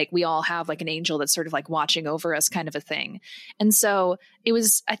like we all have like an angel that's sort of like watching over us kind of a thing. And so it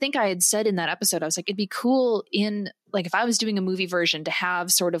was, I think I had said in that episode, I was like, it'd be cool in like if I was doing a movie version to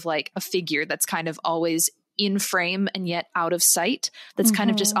have sort of like a figure that's kind of always in frame and yet out of sight, that's kind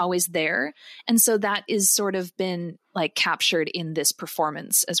of just always there. And so that is sort of been like captured in this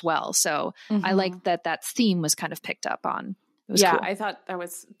performance as well. So I like that theme was kind of picked up on. It was cool. I thought that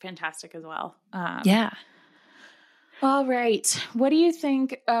was fantastic as well. All right. What do you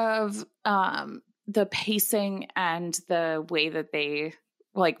think of the pacing and the way that they,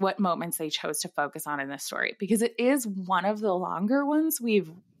 like what moments they chose to focus on in this story? Because it is one of the longer ones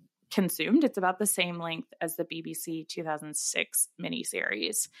we've consumed. It's about the same length as the BBC 2006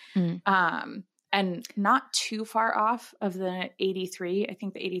 miniseries. And not too far off of the 83. I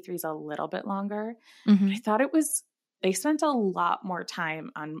think the 83 is a little bit longer. But I thought they spent a lot more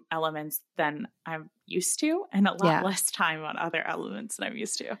time on elements than I'm used to and a lot less time on other elements than I'm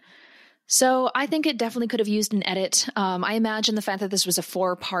used to. So I think it definitely could have used an edit. I imagine the fact that this was a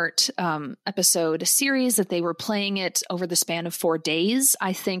 4-part episode series, that they were playing it over the span of 4 days.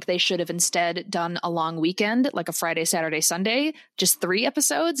 I think they should have instead done a long weekend, like a Friday, Saturday, Sunday, just 3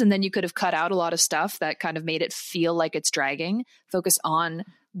 episodes. And then you could have cut out a lot of stuff that kind of made it feel like it's dragging. Focus on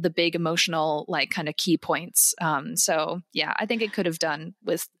the big emotional, like kind of key points. So yeah, I think it could have done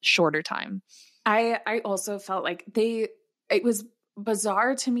with shorter time. I also felt like it was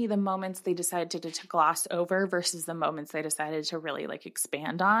bizarre to me, the moments they decided to gloss over versus the moments they decided to really like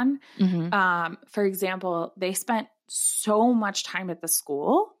expand on. For example, they spent so much time at the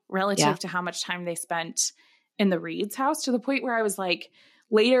school relative to how much time they spent in the Reed's house, to the point where I was like,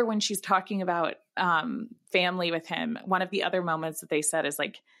 later when she's talking about family with him, one of the other moments that they said is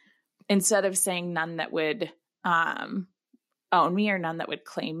like, instead of saying none that would own me or none that would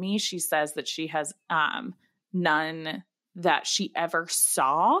claim me, she says that she has none that she ever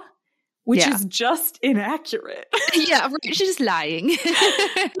saw, which is just inaccurate. Yeah, she's just lying.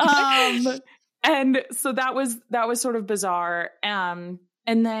 And so that was sort of bizarre. And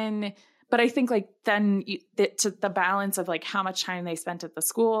then, but I think like then the balance of like how much time they spent at the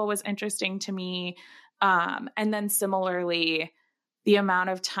school was interesting to me. And then similarly, the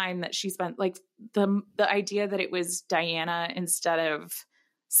amount of time that she spent, like the idea that it was Diana instead of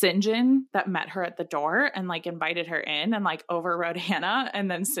St. John that met her at the door and like invited her in and like overrode Hannah.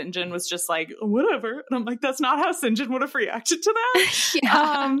 And then St. John was just like, whatever. And I'm like, that's not how St. John would have reacted to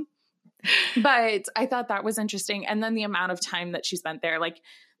that. But I thought that was interesting. And then the amount of time that she spent there, like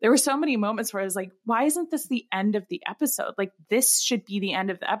there were so many moments where I was like, why isn't this the end of the episode? Like this should be the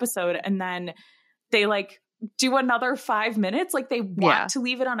end of the episode. And then they like do another 5 minutes. Like they want to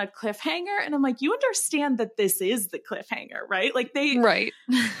leave it on a cliffhanger. And I'm like, you understand that this is the cliffhanger, right? Like it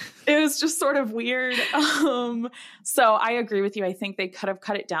was just sort of weird. So I agree with you. I think they could have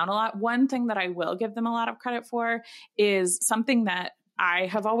cut it down a lot. One thing that I will give them a lot of credit for is something that I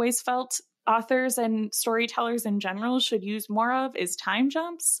have always felt authors and storytellers in general should use more of is time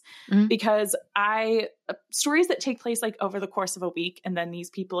jumps, because stories that take place like over the course of a week and then these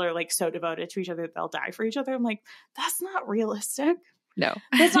people are like so devoted to each other that they'll die for each other. I'm like, that's not realistic. No.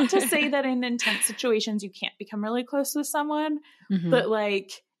 That's not to say that in intense situations you can't become really close with someone, but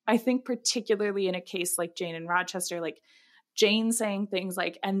like I think particularly in a case like Jane and Rochester, like Jane saying things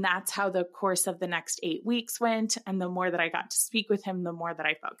like, and that's how the course of the next 8 weeks went. And the more that I got to speak with him, the more that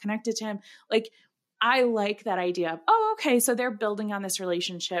I felt connected to him. Like, I like that idea of, oh, okay, so they're building on this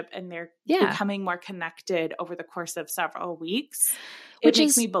relationship and they're becoming more connected over the course of several weeks. It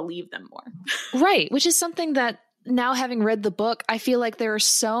makes me believe them more. Right. Which is something that now, having read the book, I feel like there are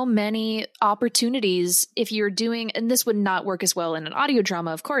so many opportunities if you're doing, and this would not work as well in an audio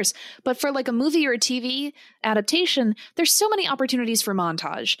drama, of course, but for like a movie or a TV adaptation, there's so many opportunities for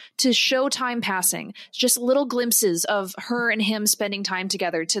montage to show time passing, just little glimpses of her and him spending time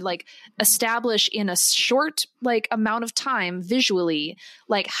together to like establish in a short like amount of time visually,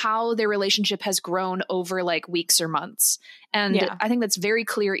 like how their relationship has grown over like weeks or months. And I think that's very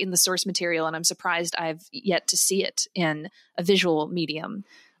clear in the source material, and I'm surprised I've yet to see it in a visual medium.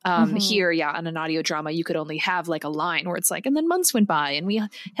 Here, on an audio drama, you could only have like a line where it's like, and then months went by and we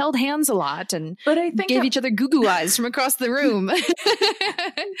held hands a lot and gave each other goo-goo eyes from across the room. Goo-goo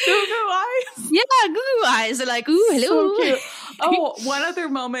eyes? Yeah, goo-goo eyes. They're like, ooh, hello. So cute. Oh, one other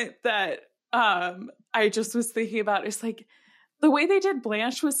moment that I just was thinking about is like, the way they did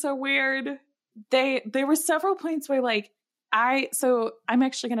Blanche was so weird. There were several points where like, I'm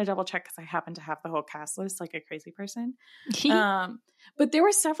actually going to double check because I happen to have the whole cast list like a crazy person. But there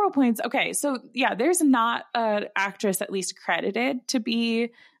were several points. Okay. So yeah, there's not an actress at least credited to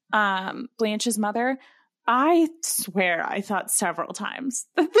be Blanche's mother. I swear I thought several times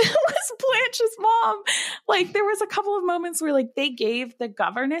that was Blanche's mom. Like there was a couple of moments where like they gave the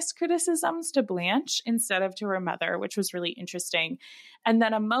governess criticisms to Blanche instead of to her mother, which was really interesting. And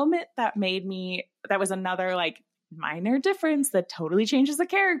then a moment that was another like minor difference that totally changes the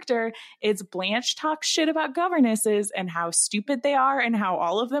character. It's Blanche talks shit about governesses and how stupid they are and how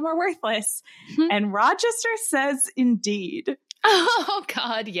all of them are worthless. And Rochester says, indeed. Oh,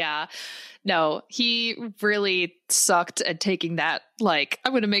 God, yeah. No, he really sucked at taking that, like,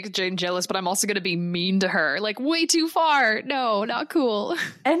 I'm going to make Jane jealous, but I'm also going to be mean to her. Like, way too far. No, not cool.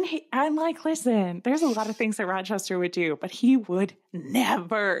 And I'm like, listen, there's a lot of things that Rochester would do, but he would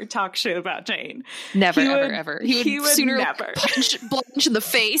never talk shit about Jane. Never, ever. He would sooner never punch Blanche in the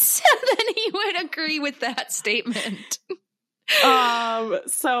face than he would agree with that statement.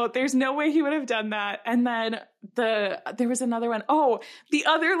 So there's no way he would have done that. And then there was another one. Oh, the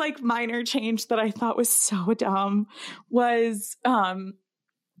other like minor change that I thought was so dumb was,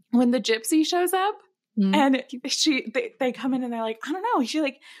 when the gypsy shows up and they come in and they're like, I don't know. She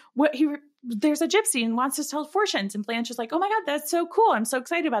like, there's a gypsy and wants to tell fortunes. And Blanche is like, oh my God, that's so cool. I'm so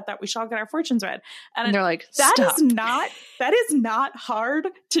excited about that. We should all get our fortunes read. And they're like, that stop. That is not hard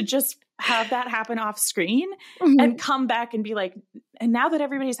to just have that happen off screen and come back and be like, and now that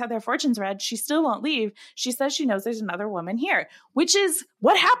everybody's had their fortunes read, she still won't leave. She says she knows there's another woman here, which is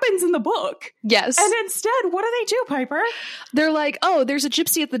what happens in the book. Yes. And instead, what do, Piper? They're like, oh, there's a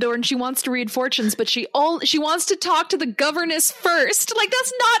gypsy at the door and she wants to read fortunes, but she wants to talk to the governess first. Like,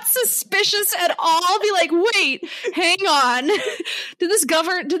 that's not suspicious at all. I'll be like, wait, hang on. Did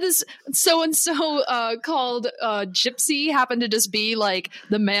this so-and-so called gypsy happen to just be like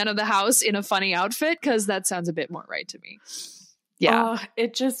the man of the house in a funny outfit? Because that sounds a bit more right to me. Yeah.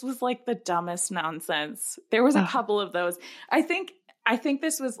 It just was like the dumbest nonsense. There was a couple of those. I think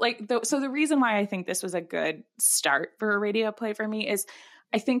this was like, so the reason why I think this was a good start for a radio play for me is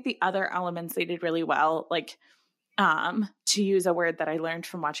I think the other elements they did really well, like to use a word that I learned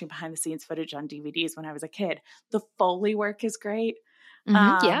from watching behind the scenes footage on DVDs when I was a kid, the Foley work is great.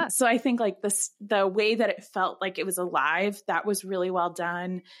 Yeah. So I think like the way that it felt like it was alive, that was really well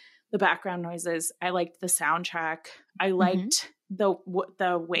done. The background noises, I liked the soundtrack. I liked the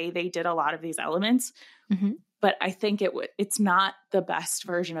way they did a lot of these elements, but I think it's not the best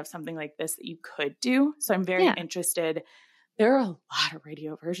version of something like this that you could do. So I'm very interested. There are a lot of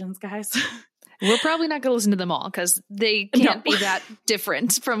radio versions, guys. We're probably not going to listen to them all because they can't be that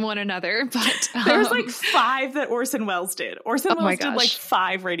different from one another. But there's like 5 that Orson Welles did. Orson Welles did like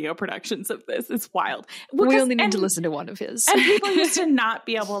 5 radio productions of this. It's wild. We only need to listen to one of his. And people used to not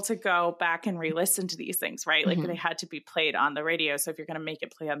be able to go back and re-listen to these things, right? Like they had to be played on the radio. So if you're going to make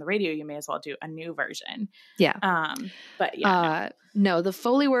it play on the radio, you may as well do a new version. Yeah. But yeah. No, the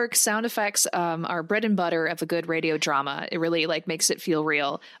Foley work, sound effects are bread and butter of a good radio drama. It really like makes it feel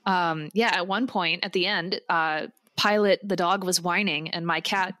real. At one point at the end, Pilot, the dog, was whining and my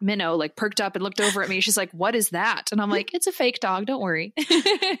cat Minnow like perked up and looked over at me. She's like, what is that? And I'm like, it's a fake dog. Don't worry.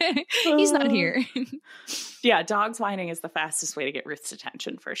 He's not here. Yeah. Dogs whining is the fastest way to get Ruth's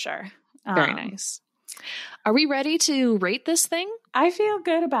attention for sure. Very nice. Are we ready to rate this thing? I feel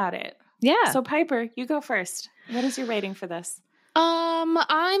good about it. Yeah. So Piper, you go first. What is your rating for this?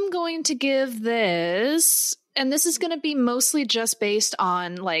 I'm going to give this, and this is going to be mostly just based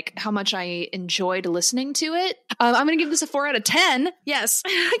on like how much I enjoyed listening to it. I'm going to give this a 4 out of 10. Yes,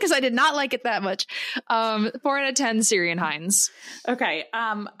 because I did not like it that much. 4 out of 10 Syrian Hines. Okay.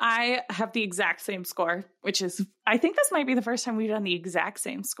 I have the exact same score, which is, I think this might be the first time we've done the exact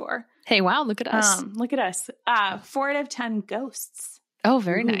same score. Hey, wow. Look at us. Look at us. 4 out of 10 ghosts. Oh,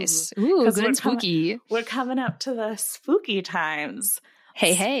 very nice. Ooh, good and spooky. We're coming up to the spooky times.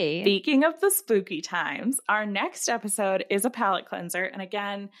 Hey. Speaking of the spooky times, our next episode is a palate cleanser. And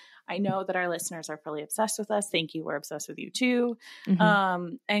again, I know that our listeners are probably obsessed with us. Thank you. We're obsessed with you too.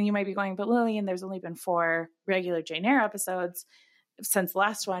 And you might be going, but Lillian, there's only been 4 regular Jane Eyre episodes since the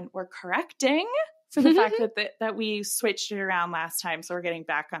last one. We're correcting for the fact that we switched it around last time. So we're getting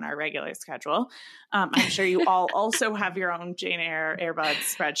back on our regular schedule. I'm sure you all also have your own Jane Eyre Buds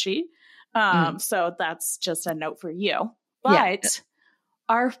spreadsheet. So that's just a note for you. But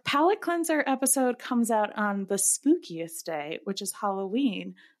our palate cleanser episode comes out on the spookiest day, which is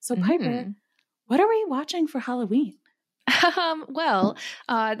Halloween. So Piper, what are we watching for Halloween?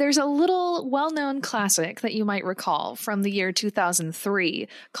 There's a little well-known classic that you might recall from the year 2003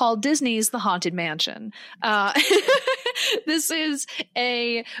 called Disney's The Haunted Mansion. This is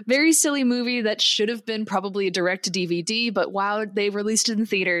a very silly movie that should have been probably a direct-to-DVD, but wow, they released it in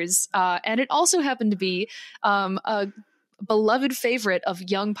theaters. And it also happened to be a beloved favorite of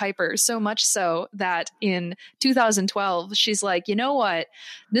young Piper, so much so that in 2012, she's like, you know what?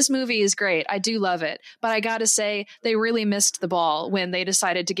 This movie is great. I do love it. But I gotta say, they really missed the ball when they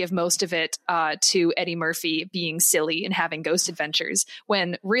decided to give most of it to Eddie Murphy being silly and having ghost adventures,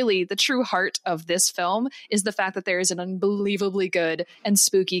 when really the true heart of this film is the fact that there is an unbelievably good and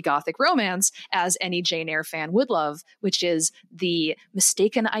spooky gothic romance, as any Jane Eyre fan would love, which is the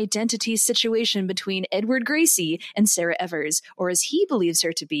mistaken identity situation between Edward Gracie and Sarah Evers, or as he believes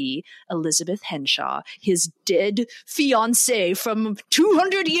her to be, Elizabeth Henshaw, his dead fiancée from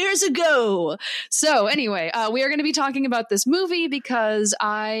 200 years ago. So anyway, we are going to be talking about this movie because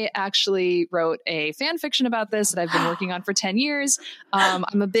I actually wrote a fan fiction about this that I've been working on for 10 years.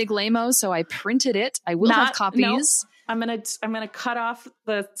 I'm a big lame-o, so I printed it. I will have copies. I'm gonna cut off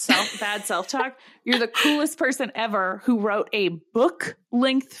the bad self-talk. You're the coolest person ever who wrote a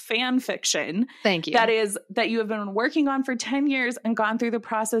book-length fan fiction. Thank you. That you have been working on for 10 years and gone through the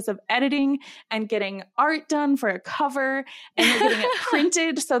process of editing and getting art done for a cover, and you're getting it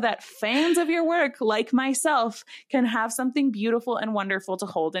printed so that fans of your work, like myself, can have something beautiful and wonderful to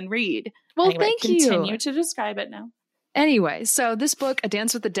hold and read. Well, anyway, thank you. Continue to describe it now. Anyway, so this book, A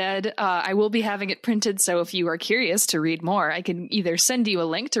Dance with the Dead, I will be having it printed, so if you are curious to read more, I can either send you a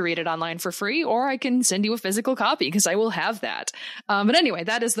link to read it online for free, or I can send you a physical copy, because I will have that. But anyway,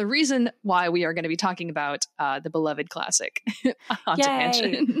 that is the reason why we are going to be talking about the beloved classic, Haunted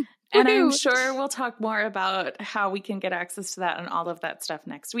Mansion. And I'm sure we'll talk more about how we can get access to that and all of that stuff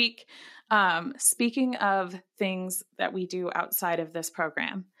next week. Speaking of things that we do outside of this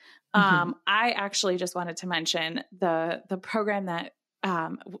program, I actually just wanted to mention the program that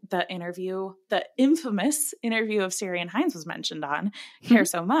the infamous interview of Siri and Hines was mentioned on, Care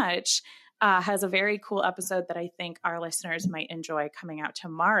So Much, has a very cool episode that I think our listeners might enjoy coming out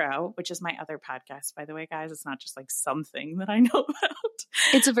tomorrow, which is my other podcast, by the way, guys. It's not just like something that I know about.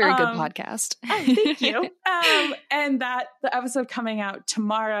 It's a very good podcast. Thank you. And that the episode coming out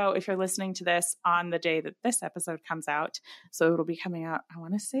tomorrow, if you're listening to this on the day that this episode comes out, so it'll be coming out, I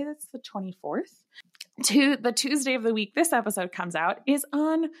want to say that's the 24th. To the Tuesday of the week this episode comes out is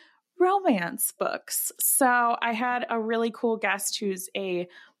on romance books. So I had a really cool guest who's a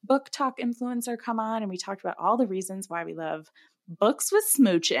book talk influencer come on, and we talked about all the reasons why we love books with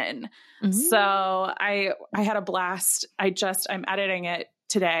smooching. So I had a blast. I'm editing it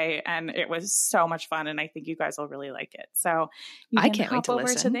today, and it was so much fun, and I think you guys will really like it. So you can hop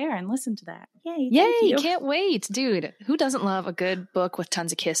over to there and listen to that. Yay! Can't wait, dude. Who doesn't love a good book with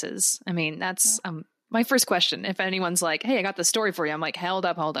tons of kisses? I mean, that's my first question. If anyone's like, "Hey, I got the story for you," I'm like, "Hold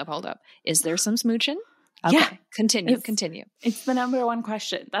up. Is there some smooching?" Okay, yeah. Continue. It's the number one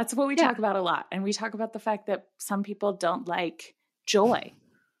question. That's what we talk about a lot. And we talk about the fact that some people don't like joy.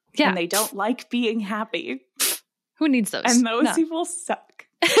 Yeah. And they don't like being happy. Who needs those? And those people suck.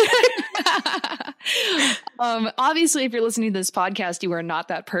 Obviously, if you're listening to this podcast, you are not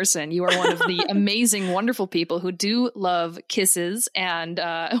that person. You are one of the amazing, wonderful people who do love kisses, and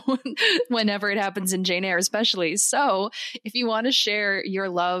whenever it happens in Jane Eyre especially. So if you want to share your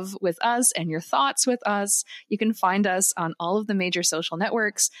love with us and your thoughts with us, you can find us on all of the major social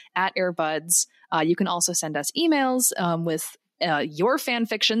networks at Eyre Buds. You can also send us emails with your fan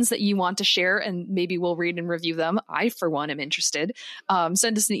fictions that you want to share, and maybe we'll read and review them. I, for one, am interested.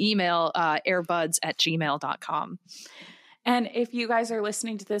 Send us an email, eyrebuds@gmail.com. And if you guys are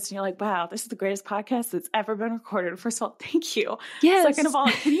listening to this and you're like, wow, this is the greatest podcast that's ever been recorded. First of all, thank you. Yes. Second of all,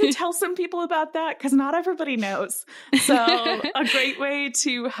 can you tell some people about that? Because not everybody knows. So a great way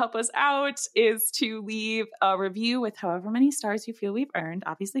to help us out is to leave a review with however many stars you feel we've earned,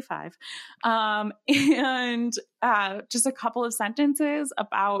 obviously 5. And just a couple of sentences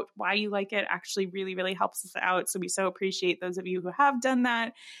about why you like it actually really, really helps us out. So we so appreciate those of you who have done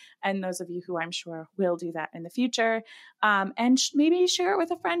that, and those of you who I'm sure will do that in the future. And maybe share it with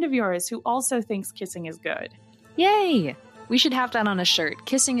a friend of yours who also thinks kissing is good. Yay! We should have that on a shirt.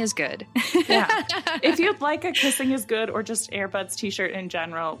 Kissing is good. Yeah. If you'd like a Kissing is Good or just Eyre Buds t-shirt in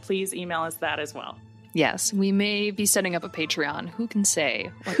general, please email us that as well. Yes, we may be setting up a Patreon. Who can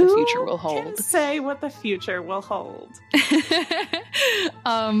say what the future will hold? Who can say what the future will hold?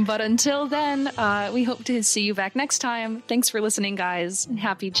 But until then, we hope to see you back next time. Thanks for listening, guys. And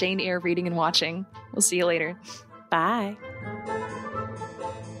happy Jane Eyre reading and watching. We'll see you later. Bye.